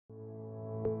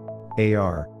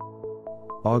AR,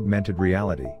 Augmented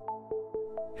Reality,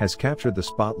 has captured the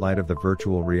spotlight of the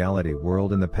virtual reality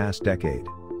world in the past decade.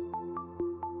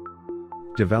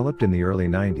 Developed in the early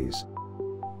 90s,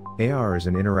 AR is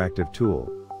an interactive tool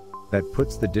that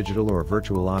puts the digital or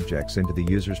virtual objects into the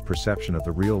user's perception of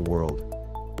the real world,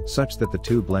 such that the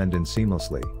two blend in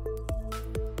seamlessly.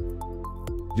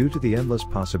 Due to the endless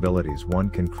possibilities one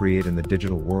can create in the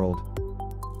digital world,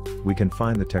 we can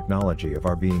find the technology of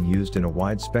AR being used in a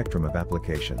wide spectrum of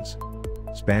applications,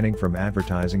 spanning from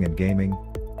advertising and gaming,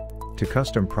 to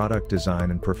custom product design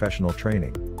and professional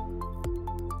training.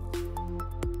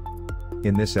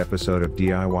 In this episode of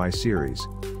DIY series,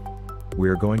 we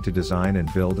are going to design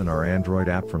and build an AR Android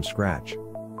app from scratch.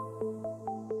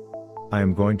 I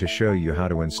am going to show you how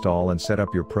to install and set up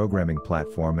your programming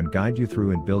platform and guide you through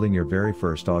in building your very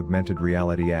first augmented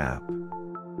reality app.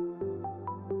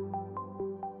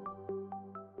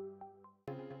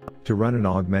 To run an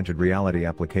augmented reality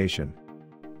application,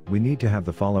 we need to have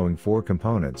the following 4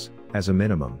 components, as a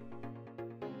minimum.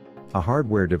 A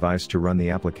hardware device to run the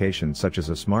application, such as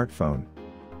a smartphone,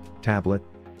 tablet,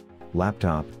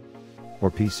 laptop,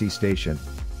 or PC station.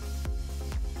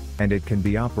 And it can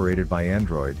be operated by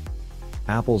Android,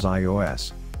 Apple's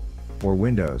iOS, or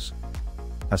Windows.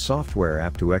 A software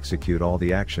app to execute all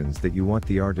the actions that you want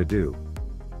the AR to do.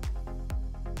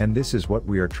 And this is what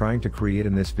we are trying to create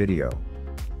in this video.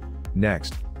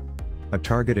 Next, a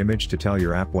target image to tell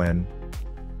your app when,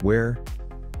 where,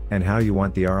 and how you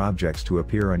want the AR objects to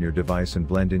appear on your device and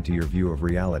blend into your view of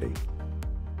reality.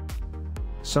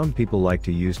 Some people like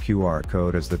to use QR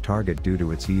code as the target due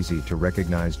to its easy to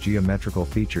recognize geometrical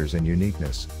features and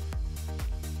uniqueness.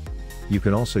 You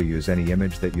can also use any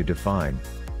image that you define,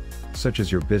 such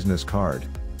as your business card,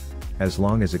 as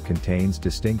long as it contains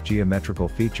distinct geometrical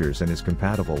features and is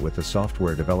compatible with the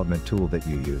software development tool that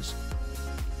you use.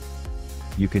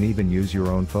 You can even use your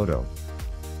own photo.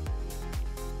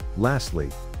 Lastly,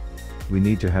 we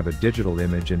need to have a digital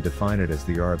image and define it as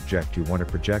the AR object you want to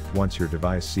project once your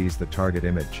device sees the target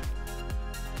image.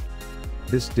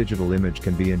 This digital image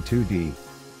can be in 2D,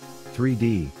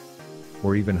 3D,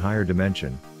 or even higher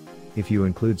dimension, if you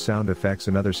include sound effects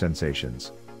and other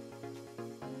sensations.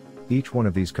 Each one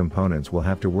of these components will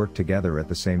have to work together at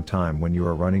the same time when you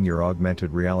are running your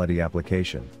augmented reality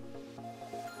application.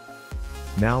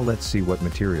 Now let's see what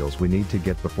materials we need to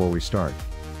get before we start.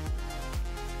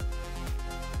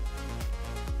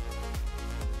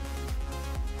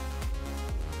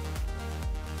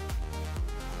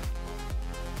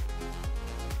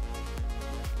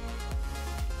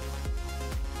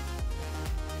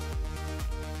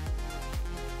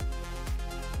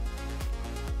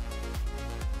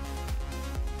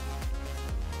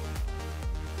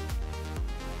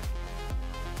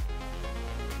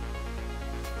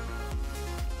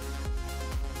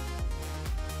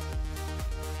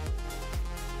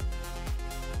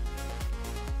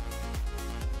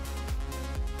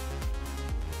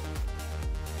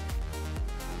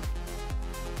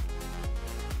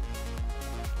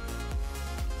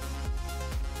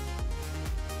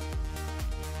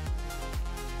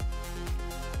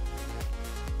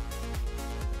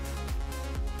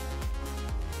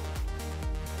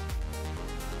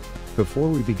 Before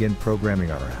we begin programming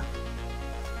our app,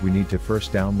 we need to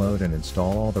first download and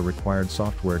install all the required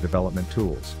software development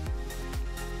tools.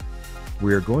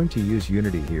 We are going to use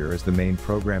Unity here as the main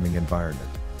programming environment.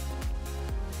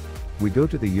 We go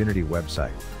to the Unity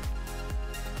website.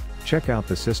 Check out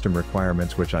the system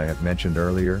requirements which I have mentioned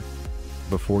earlier,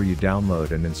 before you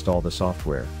download and install the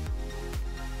software.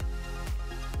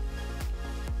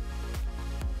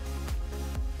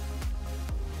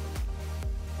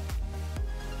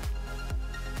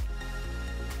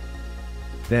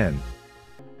 Then,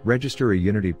 register a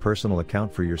Unity personal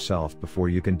account for yourself before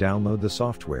you can download the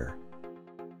software.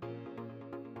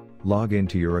 Log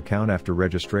into your account after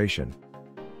registration,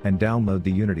 and download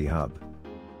the Unity Hub.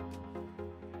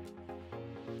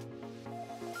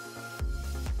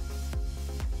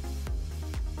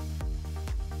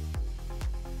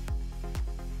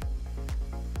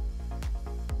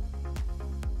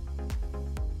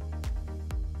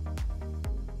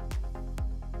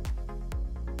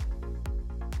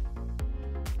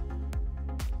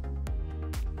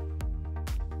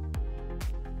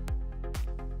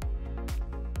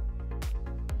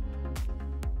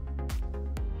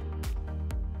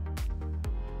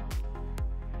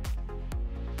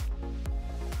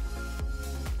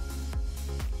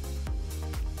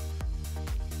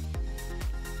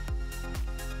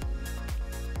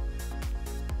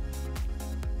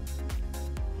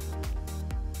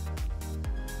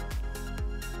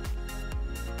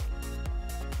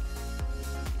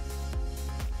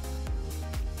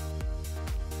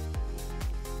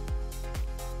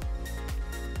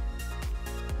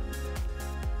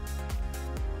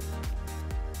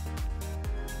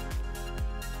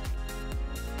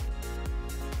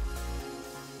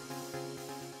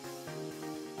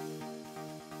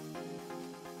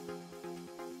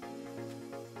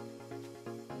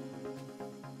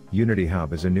 Unity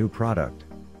Hub is a new product.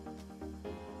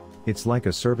 It's like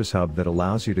a service hub that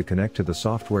allows you to connect to the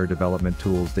software development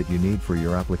tools that you need for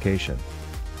your application.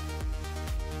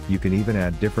 You can even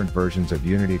add different versions of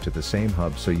Unity to the same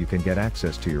hub so you can get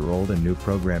access to your old and new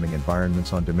programming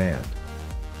environments on demand.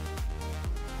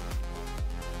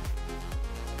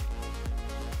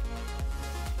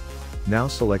 Now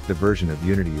select the version of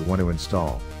Unity you want to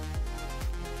install.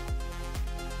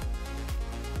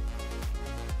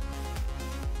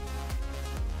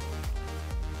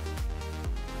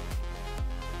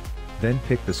 Then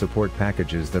pick the support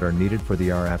packages that are needed for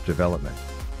the AR app development.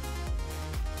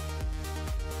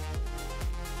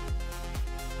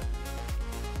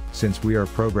 Since we are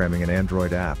programming an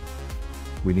Android app,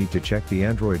 we need to check the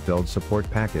Android build support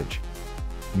package.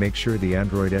 Make sure the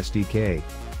Android SDK,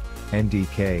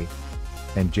 NDK,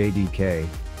 and JDK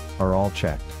are all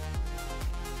checked.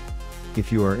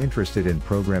 If you are interested in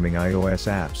programming iOS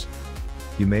apps,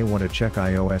 you may want to check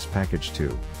iOS package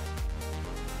 2.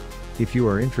 If you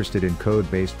are interested in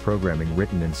code-based programming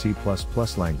written in C++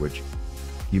 language,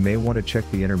 you may want to check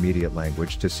the intermediate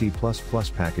language to C++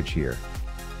 package here.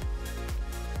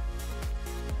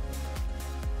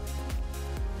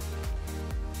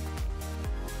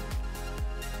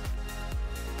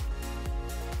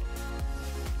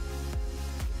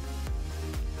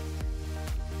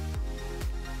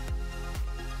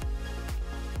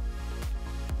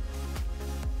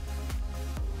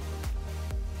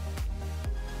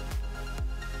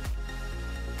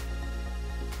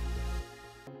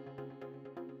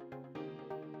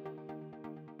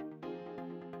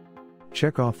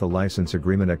 Check off the license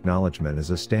agreement acknowledgement as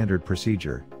a standard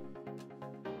procedure.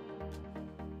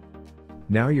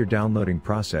 Now your downloading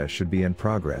process should be in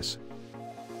progress.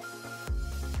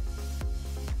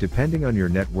 Depending on your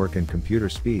network and computer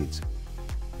speeds,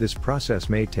 this process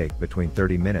may take between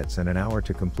 30 minutes and an hour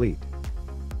to complete.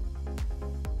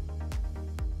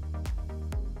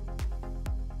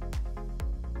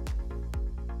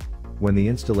 When the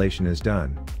installation is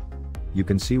done, you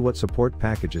can see what support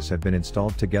packages have been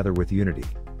installed together with Unity.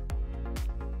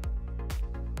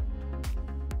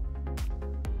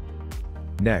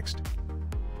 Next,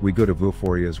 we go to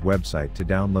Vuforia's website to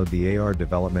download the AR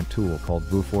development tool called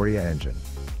Vuforia Engine.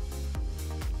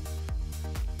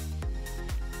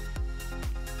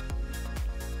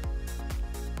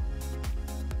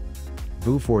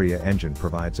 Vuforia Engine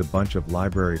provides a bunch of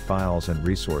library files and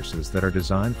resources that are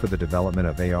designed for the development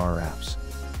of AR apps.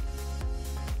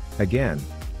 Again,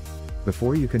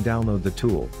 before you can download the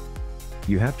tool,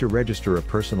 you have to register a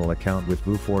personal account with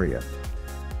Vuforia.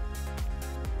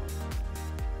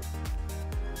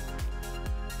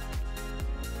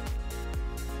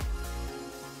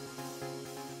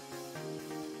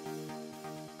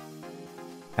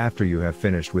 After you have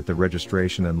finished with the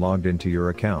registration and logged into your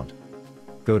account,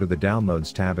 go to the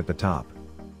Downloads tab at the top.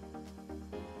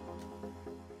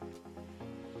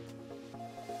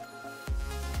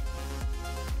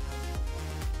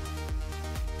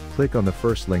 Click on the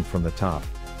first link from the top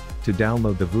to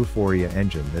download the Vuforia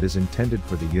engine that is intended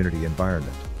for the Unity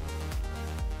environment.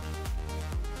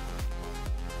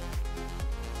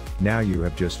 Now you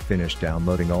have just finished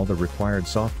downloading all the required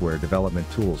software development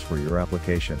tools for your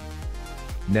application.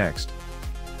 Next,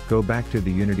 go back to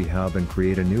the Unity Hub and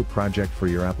create a new project for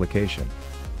your application.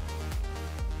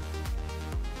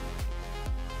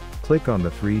 Click on the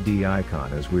 3D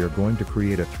icon as we are going to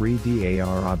create a 3D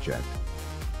AR object.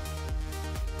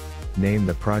 Name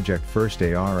the project First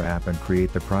AR App and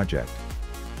create the project.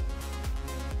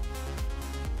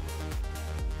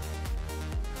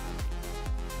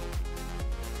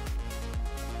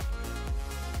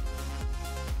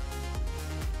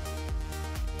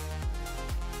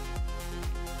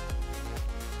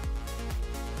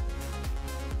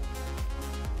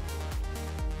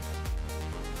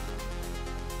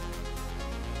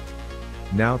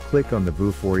 Now click on the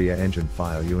Vuforia Engine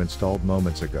file you installed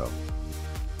moments ago.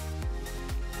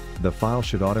 The file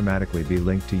should automatically be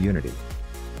linked to Unity,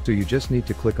 so you just need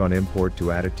to click on Import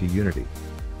to add it to Unity.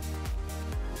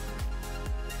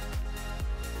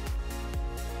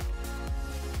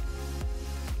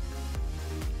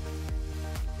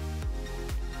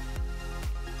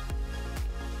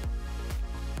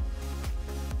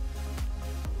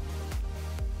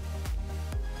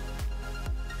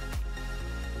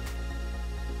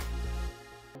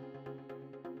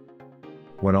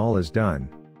 When all is done,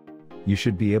 you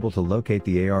should be able to locate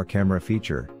the ARCamera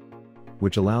feature,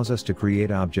 which allows us to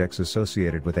create objects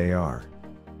associated with AR.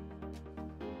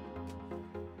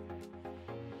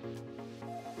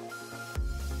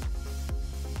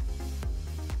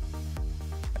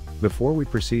 Before we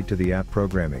proceed to the app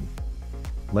programming,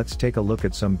 Let's take a look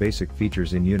at some basic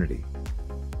features in Unity.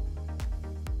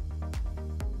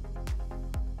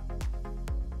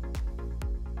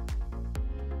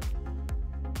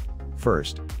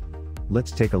 First,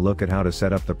 let's take a look at how to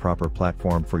set up the proper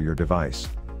platform for your device.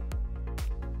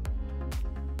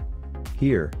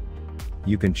 Here,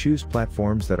 you can choose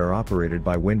platforms that are operated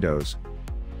by Windows,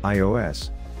 iOS,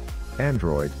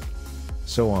 Android,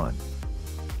 so on.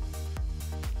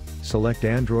 Select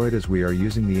Android as we are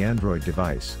using the Android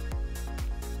device.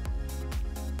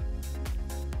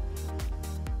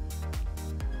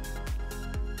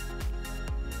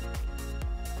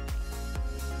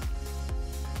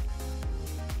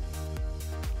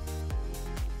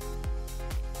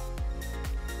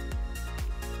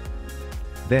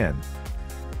 Then,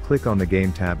 click on the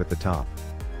Game tab at the top.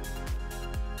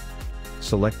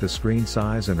 Select the screen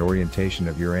size and orientation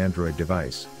of your Android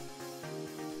device.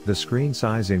 The screen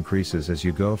size increases as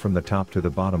you go from the top to the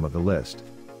bottom of the list.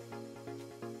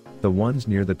 The ones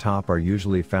near the top are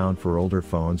usually found for older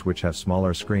phones which have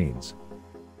smaller screens.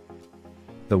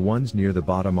 The ones near the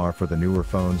bottom are for the newer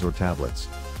phones or tablets.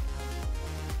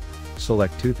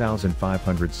 Select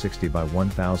 2560 by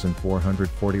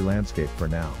 1440 landscape for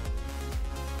now.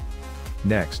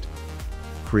 Next,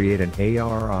 create an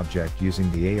AR object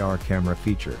using the ARCamera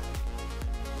feature.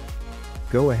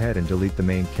 Go ahead and delete the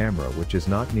main camera which is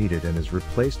not needed and is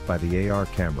replaced by the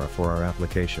ARCamera for our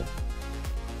application.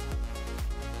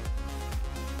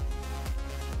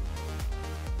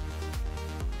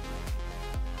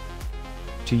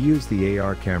 To use the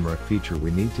ARCamera feature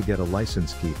we need to get a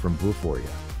license key from Vuforia.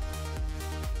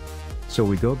 So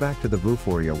we go back to the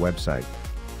Vuforia website.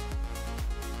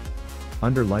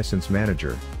 Under License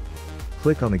Manager,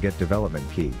 click on the Get Development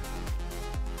Key.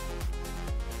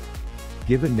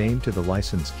 Give a name to the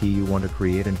license key you want to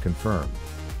create and confirm.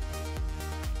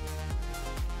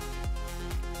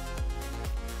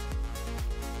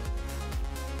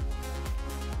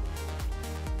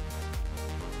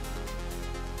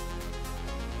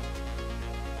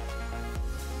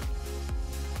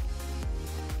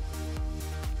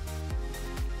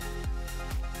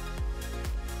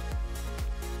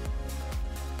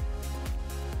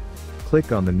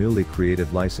 Click on the newly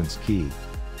created license key.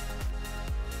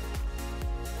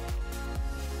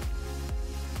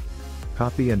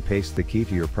 Copy and paste the key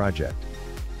to your project.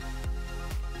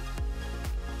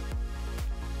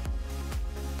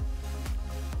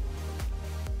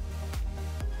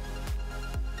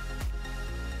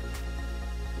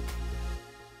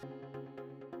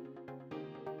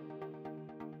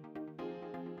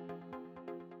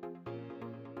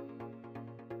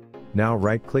 Now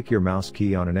right-click your mouse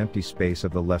key on an empty space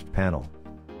of the left panel.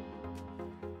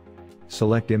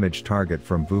 Select Image Target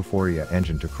from Vuforia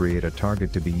Engine to create a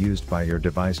target to be used by your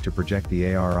device to project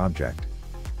the AR object.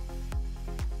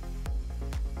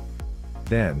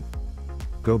 Then,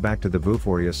 go back to the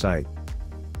Vuforia site.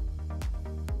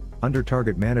 Under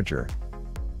Target Manager,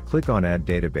 click on Add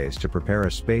Database to prepare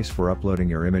a space for uploading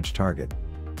your image target.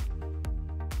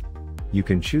 You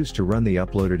can choose to run the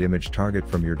uploaded image target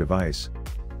from your device,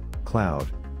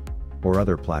 cloud, or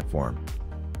other platform.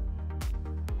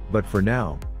 But for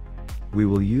now, we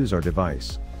will use our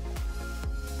device.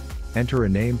 Enter a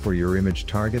name for your image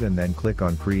target and then click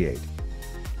on Create.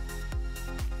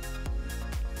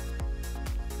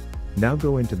 Now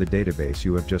go into the database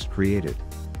you have just created.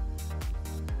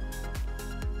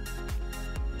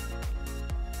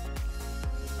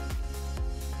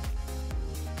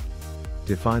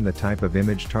 Define the type of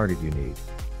image target you need.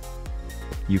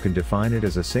 You can define it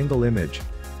as a single image,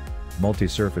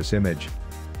 multi-surface image,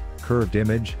 curved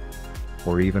image,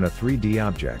 or even a 3D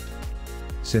object.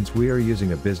 Since we are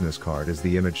using a business card as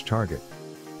the image target,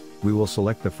 we will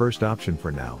select the first option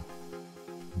for now.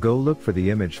 Go look for the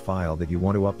image file that you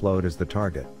want to upload as the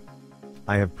target.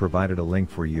 I have provided a link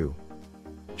for you.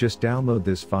 Just download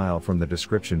this file from the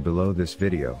description below this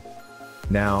video.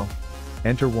 Now,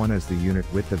 enter 1 as the unit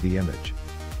width of the image.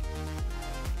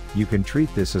 You can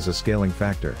treat this as a scaling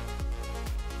factor,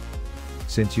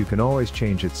 since you can always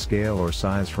change its scale or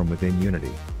size from within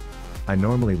Unity. I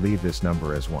normally leave this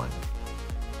number as 1.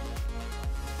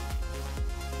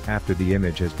 After the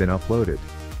image has been uploaded,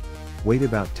 wait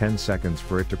about 10 seconds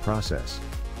for it to process.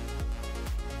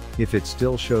 If it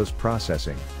still shows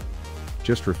processing,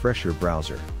 just refresh your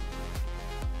browser.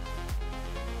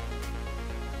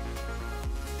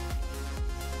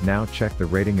 Now check the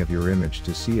rating of your image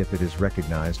to see if it is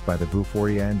recognized by the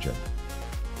Vuforia Engine.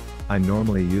 I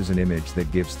normally use an image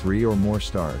that gives 3 or more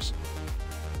stars.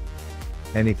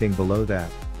 Anything below that,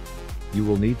 you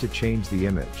will need to change the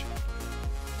image.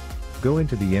 Go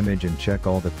into the image and check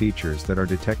all the features that are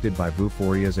detected by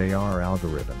Vuforia's AR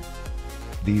algorithm.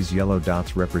 These yellow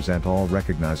dots represent all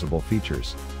recognizable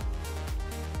features.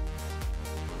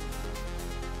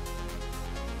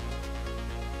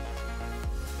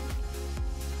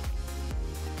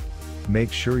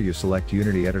 Make sure you select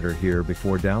Unity Editor here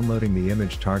before downloading the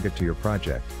image target to your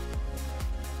project.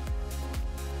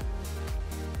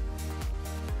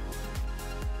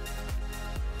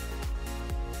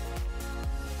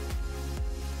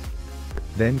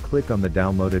 Then click on the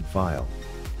downloaded file,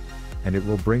 and it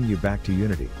will bring you back to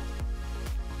Unity.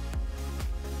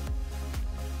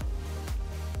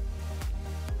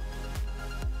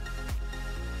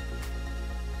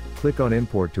 Click on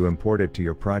Import to import it to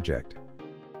your project.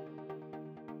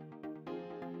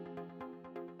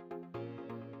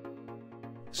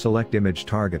 Select Image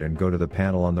Target and go to the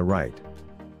panel on the right.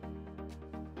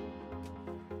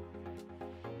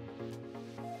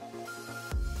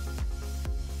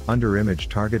 Under Image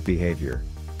Target Behavior,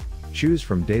 choose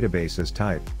from Database as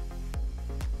type.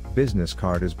 Business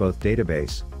card is both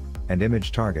database and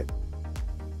image target.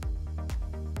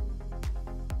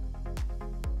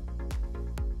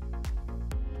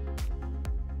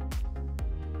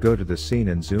 Go to the scene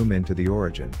and zoom into the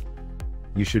origin.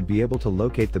 You should be able to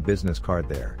locate the business card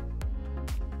there.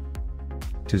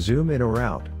 To zoom in or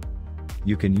out,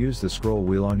 you can use the scroll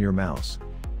wheel on your mouse.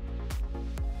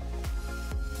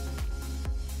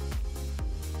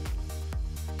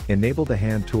 Enable the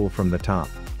hand tool from the top.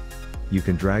 You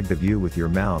can drag the view with your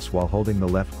mouse while holding the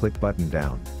left click button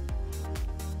down.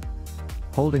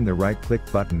 Holding the right click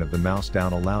button of the mouse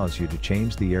down allows you to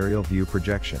change the aerial view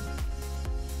projection.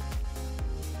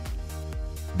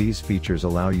 These features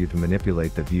allow you to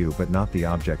manipulate the view but not the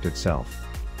object itself.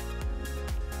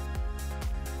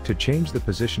 To change the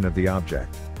position of the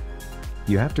object,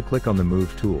 you have to click on the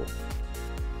Move tool.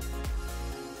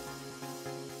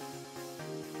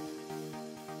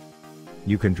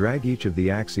 You can drag each of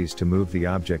the axes to move the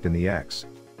object in the X,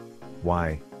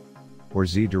 Y, or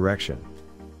Z direction.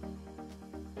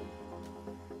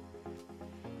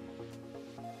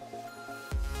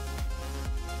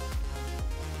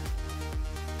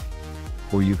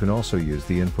 Or you can also use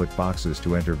the input boxes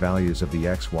to enter values of the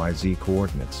X, Y, Z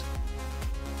coordinates.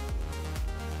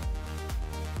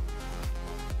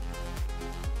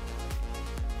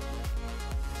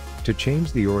 To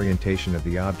change the orientation of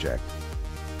the object,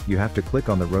 you have to click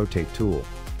on the Rotate tool.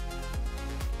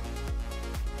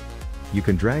 You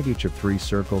can drag each of 3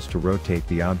 circles to rotate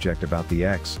the object about the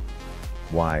X,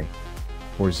 Y,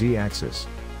 or Z axis.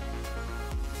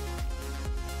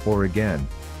 Or again,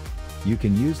 you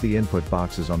can use the input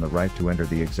boxes on the right to enter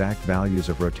the exact values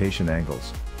of rotation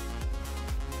angles.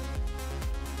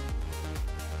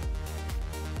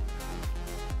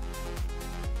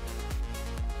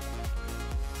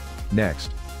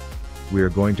 Next, we are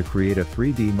going to create a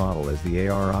 3D model as the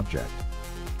AR object.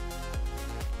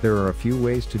 There are a few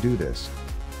ways to do this.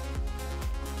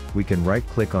 We can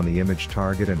right-click on the image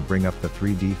target and bring up the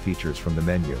 3D features from the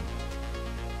menu.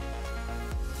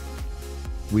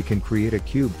 We can create a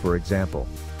cube, for example.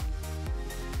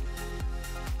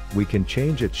 We can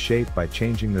change its shape by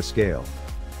changing the scale.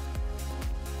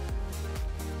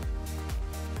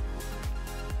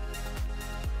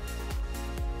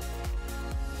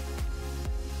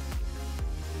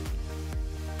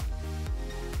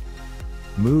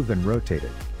 Move and rotate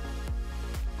it.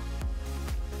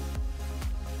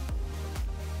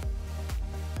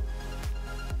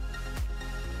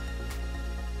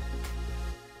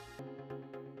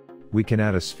 We can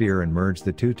add a sphere and merge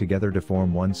the two together to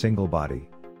form one single body.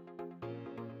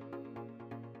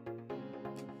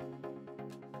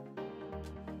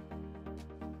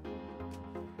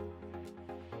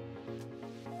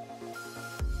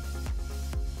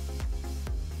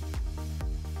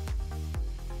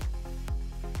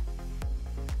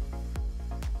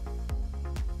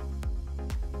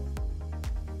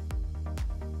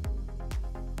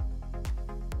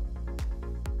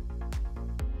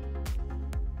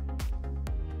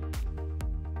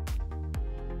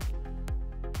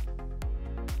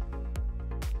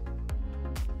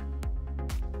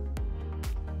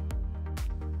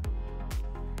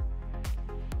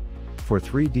 For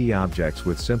 3D objects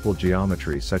with simple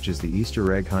geometry such as the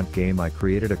Easter egg hunt game I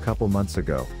created a couple months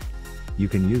ago, you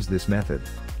can use this method.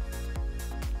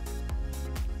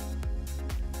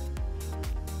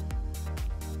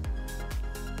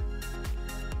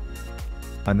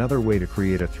 Another way to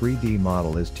create a 3D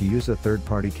model is to use a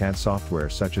third-party CAD software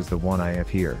such as the one I have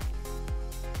here.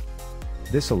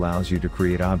 This allows you to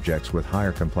create objects with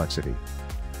higher complexity.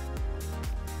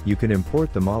 You can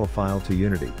import the model file to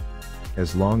Unity,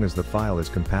 as long as the file is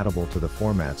compatible to the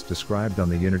formats described on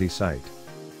the Unity site.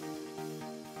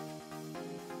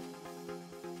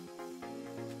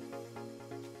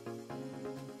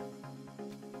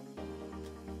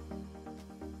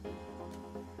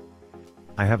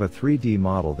 I have a 3D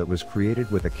model that was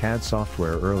created with a CAD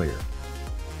software earlier.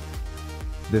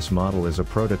 This model is a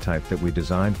prototype that we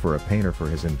designed for a painter for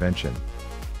his invention.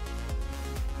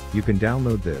 You can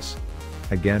download this,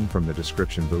 again from the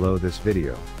description below this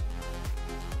video.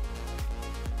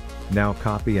 Now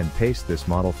copy and paste this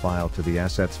model file to the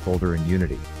Assets folder in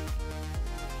Unity.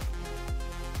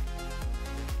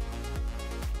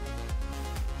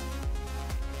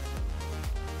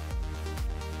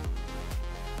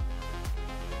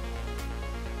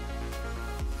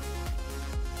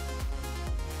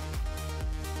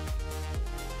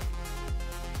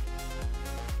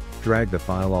 Drag the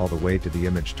file all the way to the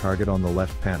image target on the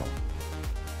left panel.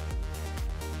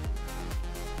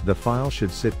 The file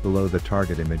should sit below the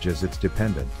target image as it's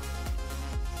dependent.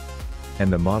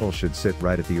 And the model should sit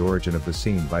right at the origin of the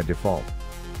scene by default.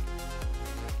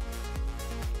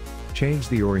 Change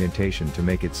the orientation to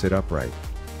make it sit upright.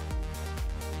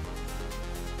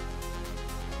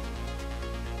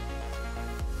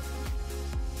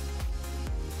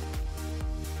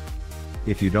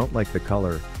 If you don't like the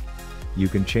color, you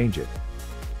can change it.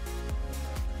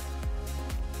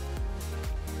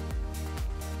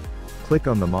 Click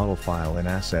on the model file in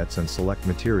Assets and select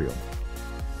Material.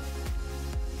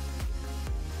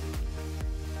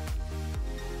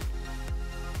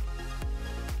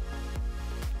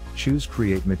 Choose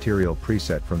Create Material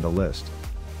preset from the list.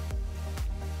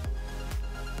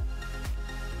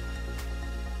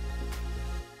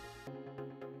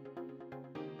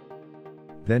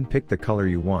 Then pick the color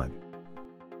you want.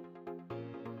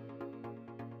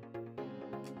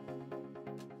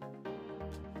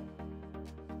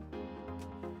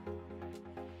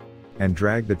 And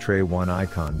drag the Tray 1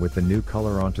 icon with the new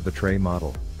color onto the tray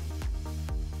model.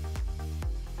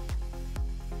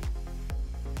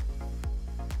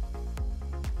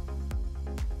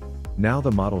 Now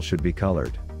the model should be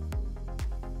colored.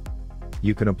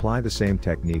 You can apply the same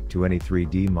technique to any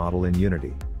 3D model in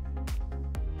Unity.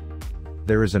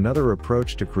 There is another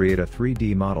approach to create a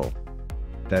 3D model.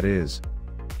 That is,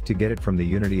 to get it from the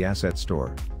Unity Asset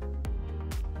Store.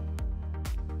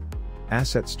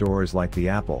 Asset Store is like the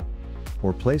Apple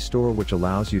or Play Store, which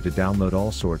allows you to download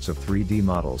all sorts of 3D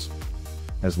models,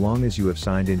 as long as you have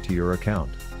signed into your account.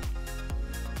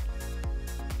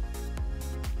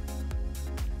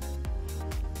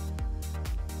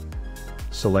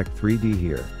 Select 3D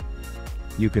here.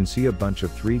 You can see a bunch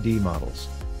of 3D models.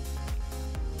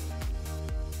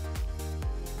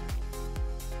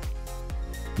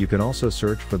 You can also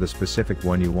search for the specific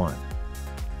one you want.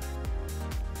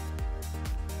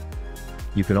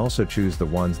 You can also choose the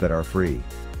ones that are free.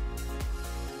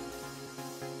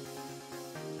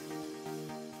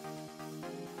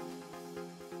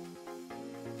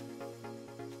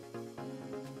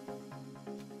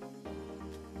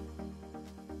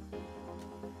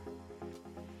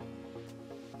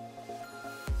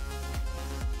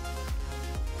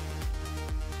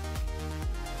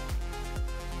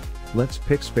 Let's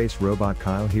pick Space Robot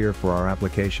Kyle here for our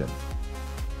application.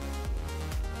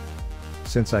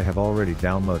 Since I have already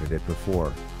downloaded it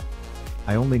before,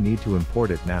 I only need to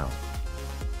import it now.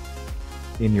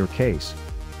 In your case,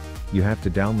 you have to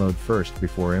download first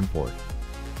before import.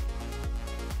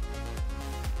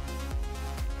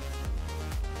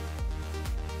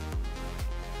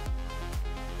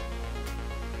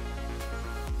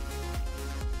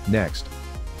 Next,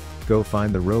 go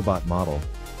find the robot model,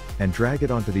 and drag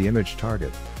it onto the image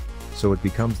target, so it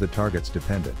becomes the target's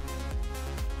dependent.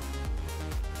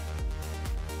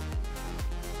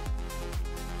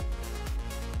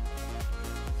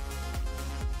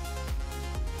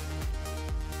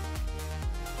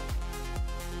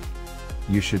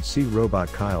 You should see Robot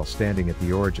Kyle standing at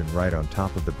the origin right on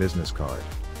top of the business card.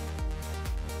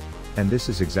 And this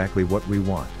is exactly what we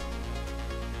want.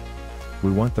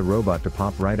 We want the robot to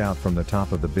pop right out from the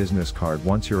top of the business card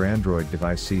once your Android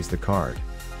device sees the card.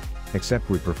 Except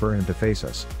we prefer him to face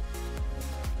us.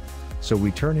 So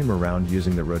we turn him around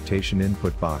using the rotation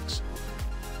input box.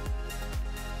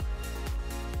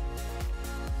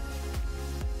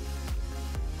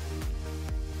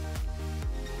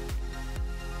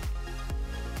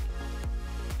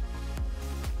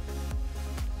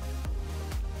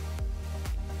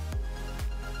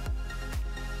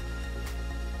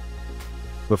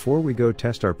 Before we go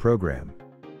test our program,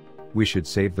 we should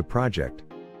save the project,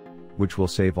 which will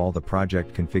save all the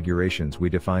project configurations we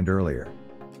defined earlier.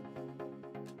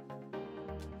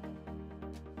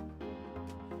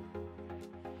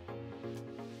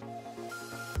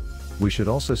 We should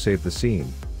also save the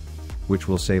scene, which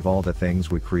will save all the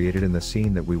things we created in the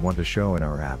scene that we want to show in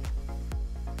our app.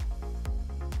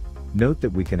 Note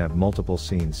that we can have multiple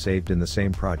scenes saved in the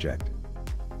same project.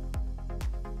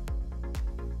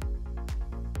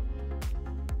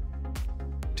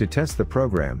 To test the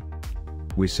program,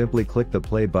 we simply click the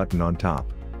play button on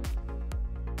top.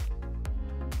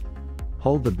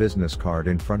 Hold the business card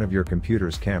in front of your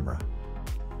computer's camera.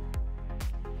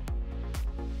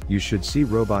 You should see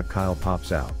Robot Kyle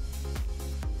pops out.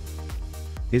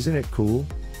 Isn't it cool?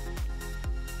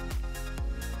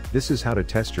 This is how to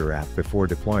test your app before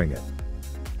deploying it.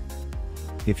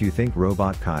 If you think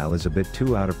Robot Kyle is a bit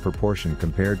too out of proportion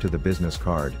compared to the business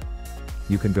card,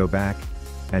 you can go back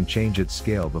and change its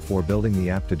scale before building the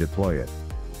app to deploy it.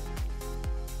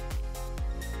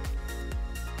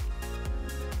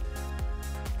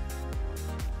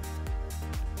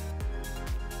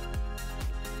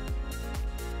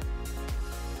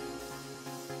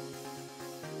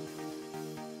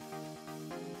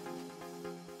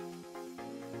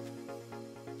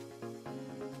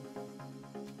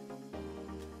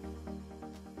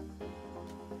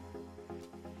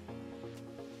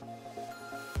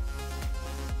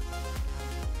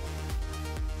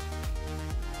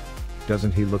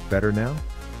 Doesn't he look better now?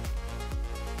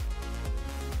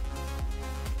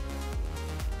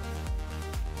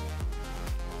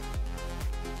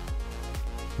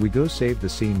 We go save the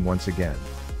scene once again.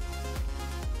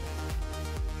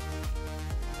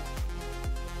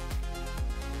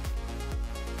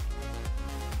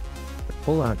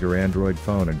 Pull out your Android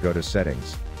phone and go to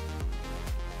Settings.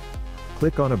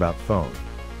 Click on About Phone.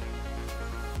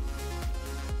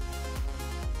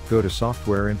 Go to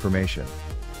Software Information.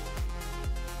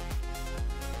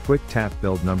 Quick tap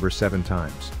Build number 7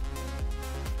 times.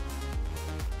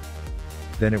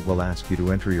 Then it will ask you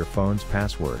to enter your phone's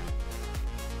password.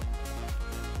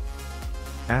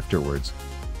 Afterwards,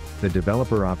 the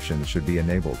developer options should be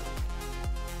enabled.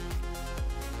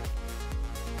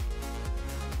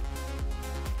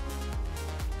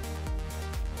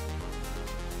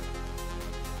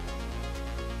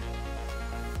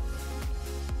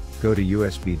 Go to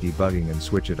USB debugging and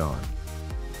switch it on.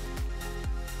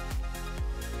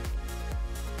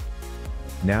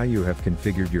 Now you have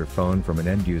configured your phone from an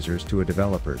end user's to a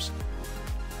developer's.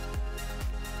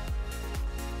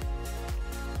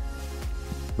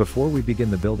 Before we begin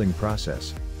the building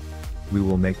process, we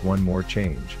will make one more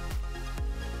change.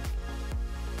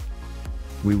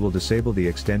 We will disable the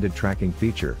extended tracking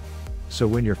feature, so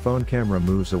when your phone camera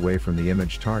moves away from the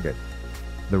image target,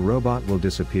 the robot will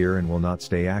disappear and will not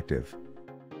stay active.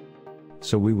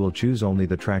 So we will choose only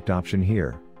the tracked option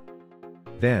here.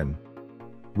 Then,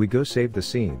 we go save the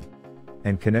scene,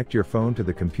 and connect your phone to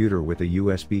the computer with a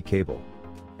USB cable.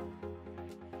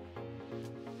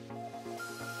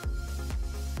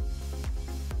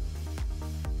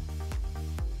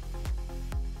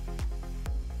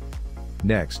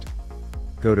 Next,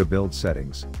 go to Build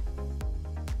Settings.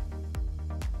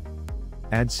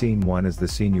 Add Scene 1 as the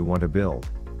scene you want to build.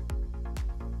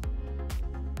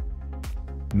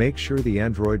 Make sure the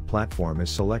Android platform is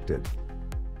selected.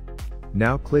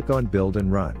 Now click on Build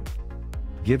and Run.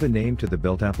 Give a name to the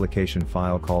built application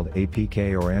file called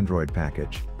APK or Android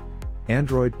Package.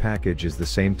 Android Package is the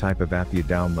same type of app you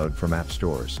download from app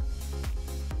stores.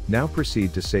 Now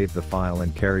proceed to save the file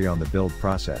and carry on the build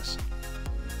process.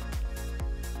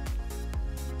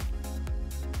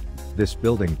 This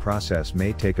building process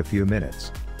may take a few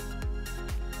minutes.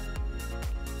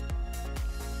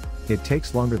 It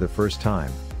takes longer the first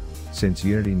time, since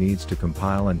Unity needs to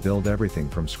compile and build everything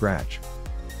from scratch.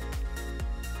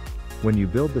 When you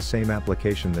build the same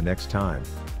application the next time,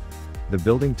 the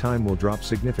building time will drop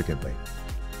significantly.